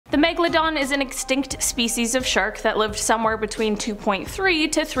The Megalodon is an extinct species of shark that lived somewhere between 2.3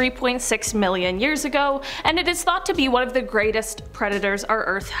 to 3.6 million years ago, and it is thought to be one of the greatest predators our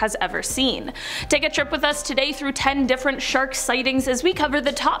Earth has ever seen. Take a trip with us today through 10 different shark sightings as we cover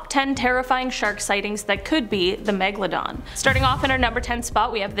the top 10 terrifying shark sightings that could be the Megalodon. Starting off in our number 10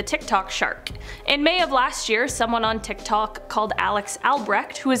 spot, we have the Tik Tok Shark. In May of last year, someone on TikTok called Alex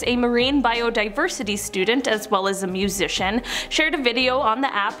Albrecht, who is a marine biodiversity student as well as a musician, shared a video on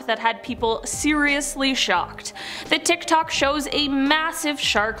the app that had people seriously shocked. The TikTok shows a massive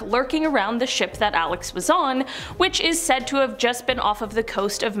shark lurking around the ship that Alex was on, which is said to have just been off of the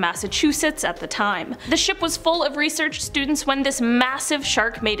coast of Massachusetts at the time. The ship was full of research students when this massive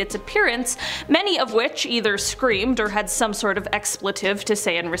shark made its appearance, many of which either screamed or had some sort of expletive to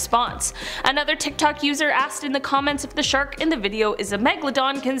say in response. Another TikTok user asked in the comments if the shark in the video is a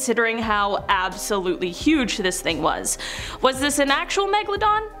megalodon, considering how absolutely huge this thing was. Was this an actual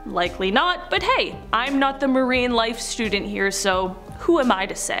megalodon? Likely not, but hey, I'm not the marine life student here, so who am I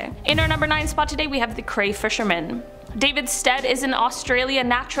to say? In our number 9 spot today, we have the Cray Fishermen. David Stead is an Australian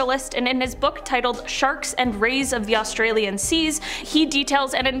naturalist, and in his book titled Sharks and Rays of the Australian Seas, he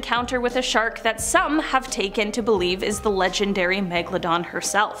details an encounter with a shark that some have taken to believe is the legendary Megalodon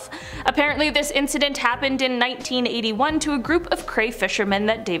herself. Apparently this incident happened in 1981 to a group of Cray fishermen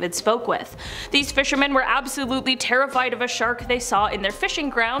that David spoke with. These fishermen were absolutely terrified of a shark they saw in their fishing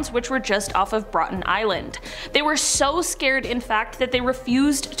grounds, which were just off of Broughton Island. They were so scared, in fact, that they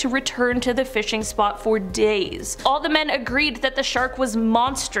refused to return to the fishing spot for days. All the men agreed that the shark was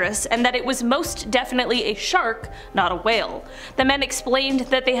monstrous and that it was most definitely a shark, not a whale. The men explained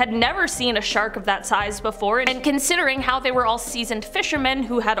that they had never seen a shark of that size before, and considering how they were all seasoned fishermen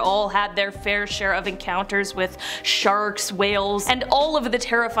who had all had their fair share of encounters with sharks, whales, and all of the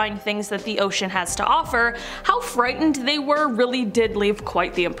terrifying things that the ocean has to offer, how frightened they were really did leave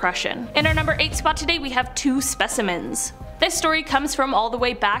quite the impression. In our number 8 spot today, we have two specimens. This story comes from all the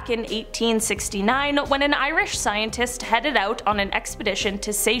way back in 1869 when an Irish scientist headed out on an expedition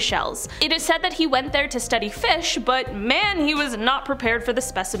to Seychelles. It is said that he went there to study fish, but man, he was not prepared for the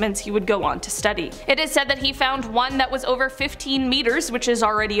specimens he would go on to study. It is said that he found one that was over 15 meters, which is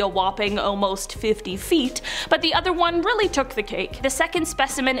already a whopping almost 50 feet, but the other one really took the cake. The second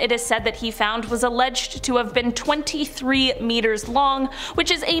specimen it is said that he found was alleged to have been 23 meters long,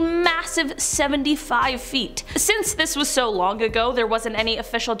 which is a massive 75 feet. Since this was so long ago, there wasn't any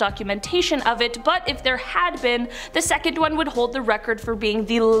official documentation of it, but if there had been, the second one would hold the record for being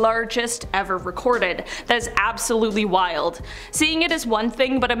the largest ever recorded. That is absolutely wild. Seeing it is one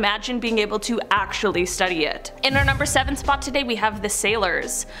thing, but imagine being able to actually study it. In our number 7 spot today, we have the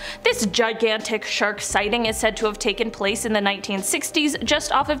sailors. This gigantic shark sighting is said to have taken place in the 1960s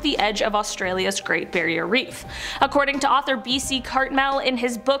just off of the edge of Australia's Great Barrier Reef. According to author B.C. Cartmel in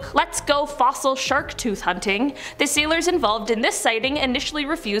his book Let's Go Fossil Shark Tooth Hunting, the sailors involved in this sighting initially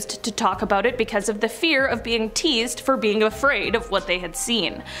refused to talk about it because of the fear of being teased for being afraid of what they had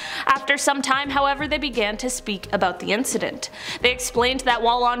seen. After some time, however, they began to speak about the incident. They explained that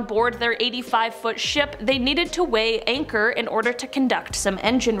while on board their 85-foot ship, they needed to weigh anchor in order to conduct some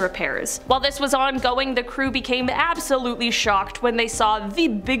engine repairs. While this was ongoing, the crew became absolutely shocked when they saw the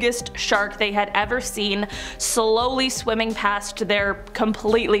biggest shark they had ever seen slowly swimming past their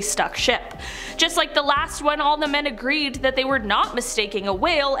completely stuck ship. Just like the last one, all the men agreed that they were not mistaking a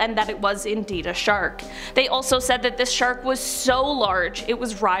whale and that it was indeed a shark. They also said that this shark was so large it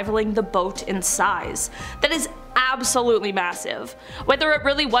was rivaling the boat in size. That is absolutely massive. Whether it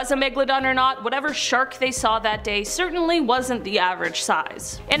really was a megalodon or not, whatever shark they saw that day certainly wasn't the average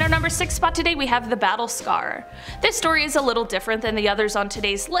size. In our number 6 spot today, we have the battle scar. This story is a little different than the others on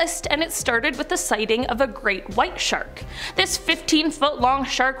today's list, and it started with the sighting of a great white shark. This 15-foot long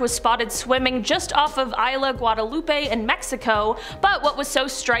shark was spotted swimming just off of Isla Guadalupe in Mexico, but what was so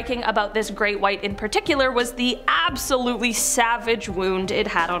striking about this great white in particular was the absolutely savage wound it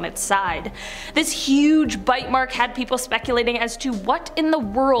had on its side. This huge bite mark had people speculating as to what in the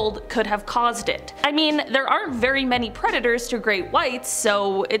world could have caused it. I mean, there aren't very many predators to great whites,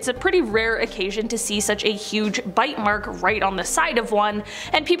 so it's a pretty rare occasion to see such a huge bite mark right on the side of one,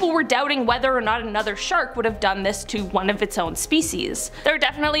 and people were doubting whether or not another shark would have done this to one of its own species. There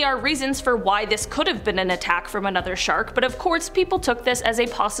definitely are reasons for why this could have been an attack from another shark, but of course people took this as a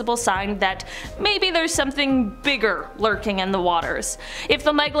possible sign that maybe there's something bigger lurking in the waters. If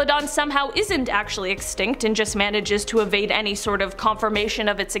the Megalodon somehow isn't actually extinct and just manages to evade any sort of confirmation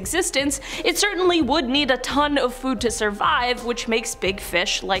of its existence, it certainly would need a ton of food to survive, which makes big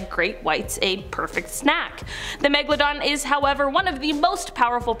fish like great whites a perfect snack. The Megalodon is, however, one of the most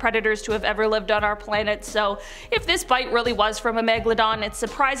powerful predators to have ever lived on our planet, so if this bite really was from a Megalodon, it's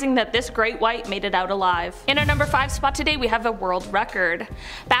surprising that this great white made it out alive. In our number 5 spot today, we have a world record.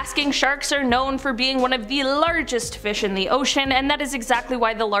 Basking sharks are known for being one of the largest fish in the ocean, and that is exactly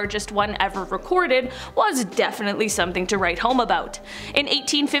why the largest one ever recorded was definitely something to write home about. In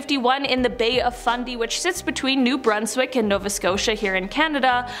 1851, in the Bay of Fundy, which sits between New Brunswick and Nova Scotia here in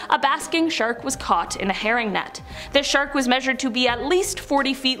Canada, a basking shark was caught in a herring net. This shark was measured to be at least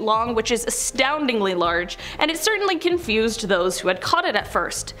 40 feet long, which is astoundingly large, and it certainly confused those who had caught it at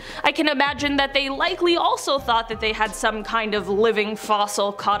first. I can imagine that they likely also thought that they had some kind of living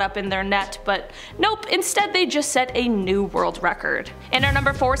fossil caught up in their net, but nope, instead they just set a new world record. In our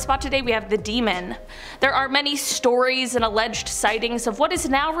number 4 spot today, we have the demon. There are many stories and alleged sightings of what is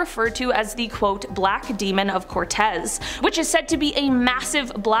now referred to as the quote Black Demon of Cortez, which is said to be a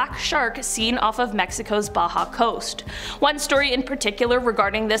massive black shark seen off of Mexico's Baja coast. One story in particular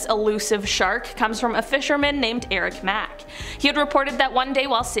regarding this elusive shark comes from a fisherman named Eric Mack. He had reported that one day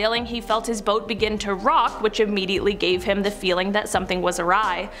while sailing he felt his boat begin to rock, which immediately gave him the feeling that something was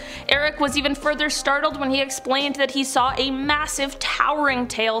awry. Eric was even further startled when he explained that he saw a massive towering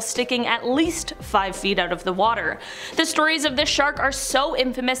tail sticking at least 5 feet out of the water. The stories of this shark are so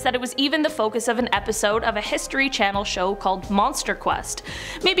infamous that it was even the focus of an episode of a History Channel show called Monster Quest.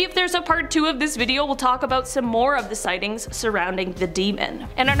 Maybe if there's a part 2 of this video, we'll talk about some more of the sightings surrounding the demon.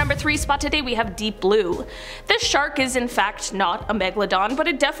 In our number 3 spot today, we have Deep Blue. This shark is in fact not a Megalodon, but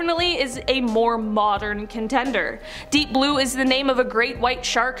it definitely is a more modern contender. Deep Blue is the name of a great white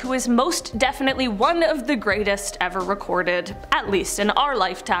shark who is most definitely one of the greatest ever recorded, at least in our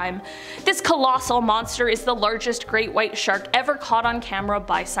lifetime. This colossal monster is the largest great white shark ever caught on camera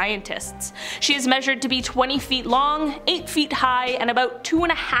by scientists. She is measured to be 20 feet long, 8 feet high, and about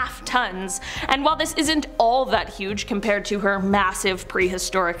 2.5 tons, and while this isn't all that huge compared to her massive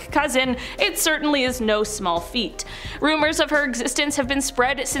prehistoric cousin, it certainly is no small feat. Rumors of her existence have been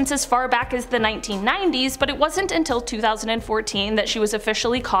spread since as far back as the 1990s, but it wasn't until 2014 that she was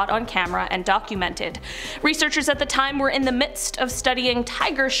officially caught on camera and documented. Researchers at the time were in the midst of studying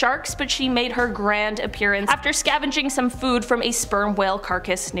tiger sharks, but she made her grand appearance after scavenging some food from a sperm whale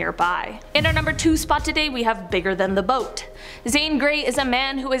carcass nearby. In our number 2 spot today, we have Bigger Than the Boat. Zane Grey is a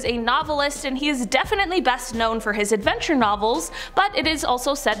man who is a novelist, and he is definitely best known for his adventure novels, but it is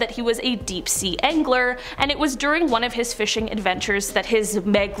also said that he was a deep sea angler, and it was during one of his fishing adventures that his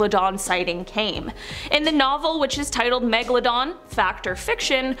Megalodon sighting came. In the novel, which is titled Megalodon, Fact or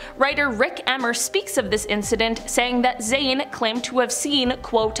Fiction, writer Rick Emmer speaks of this incident, saying that Zane claimed to have seen,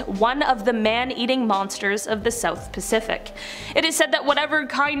 quote, one of the man-eating monsters of the South Pacific. It is said that whatever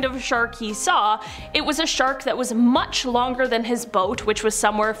kind of shark he saw, it was a shark that was much longer than his boat, which was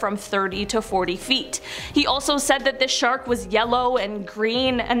somewhere from 30 to 40 feet. He also said that this shark was yellow and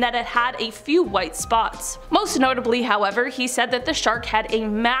green, and that it had a few white spots. Most notably, however, he said that the shark had a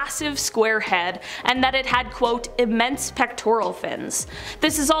massive square head, and that it had, quote, immense pectoral fins.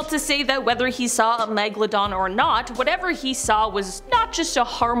 This is all to say that whether he saw a Megalodon or not, whatever he saw was not just a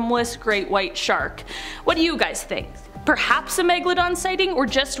harmless great white shark. What do you guys think? Perhaps a Megalodon sighting, or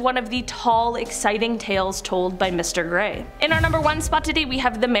just one of the tall, exciting tales told by Mr. Grey? In our number 1 spot today, we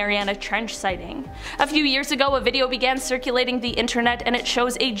have the Mariana Trench sighting. A few years ago, a video began circulating the internet, and it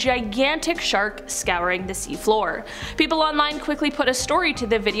shows a gigantic shark scouring the seafloor. People online quickly put a story to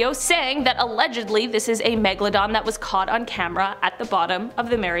the video saying that allegedly this is a Megalodon that was caught on camera at the bottom of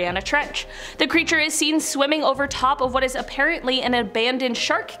the Mariana Trench. The creature is seen swimming over top of what is apparently an abandoned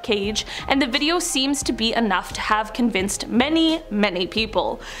shark cage, and the video seems to be enough to have convinced many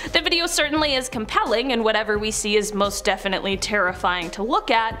people. The video certainly is compelling, and whatever we see is most definitely terrifying to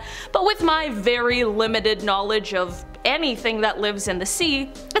look at, but with my very limited knowledge of anything that lives in the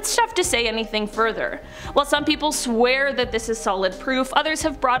sea, it's tough to say anything further. While some people swear that this is solid proof, others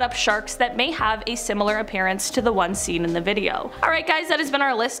have brought up sharks that may have a similar appearance to the one seen in the video. Alright guys, that has been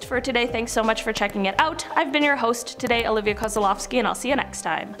our list for today. Thanks so much for checking it out. I've been your host today, Olivia Kozolowski, and I'll see you next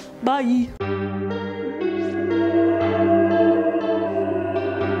time. Bye!